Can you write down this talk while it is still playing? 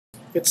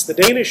It's the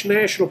Danish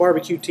National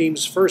Barbecue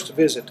Team's first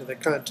visit to the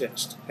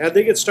contest. How'd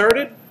they get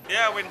started?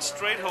 Yeah, I went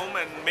straight home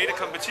and made a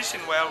competition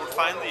where I would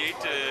find the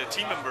 8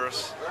 team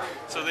members.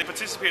 So they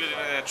participated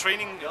in a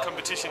training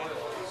competition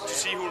to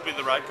see who would be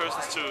the right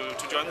persons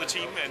to join the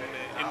team. And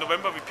in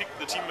November we picked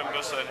the team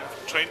members and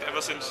trained ever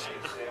since.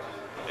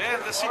 Yeah,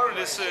 the secret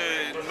is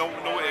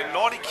the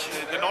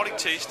Nordic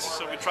taste.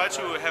 So we try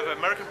to have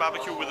American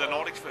barbecue with a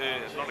Nordic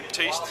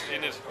taste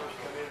in it.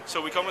 So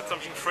we come with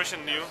something fresh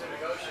and new.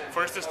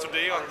 For instance,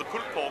 today on the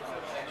pulled pork,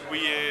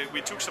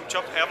 we took some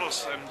chopped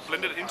apples and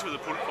blended it into the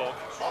pulled pork,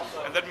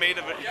 and that made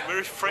it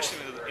very fresh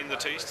in the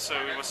taste. So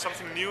it was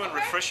something new and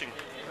refreshing.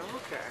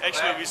 Okay.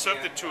 Actually, we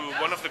served it to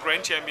one of the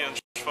grand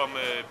champions from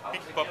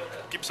Big Bob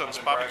Gibson's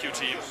barbecue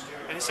team,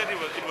 and he said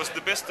it was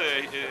the best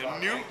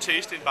new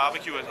taste in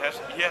barbecue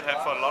he had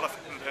had for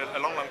a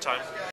long time.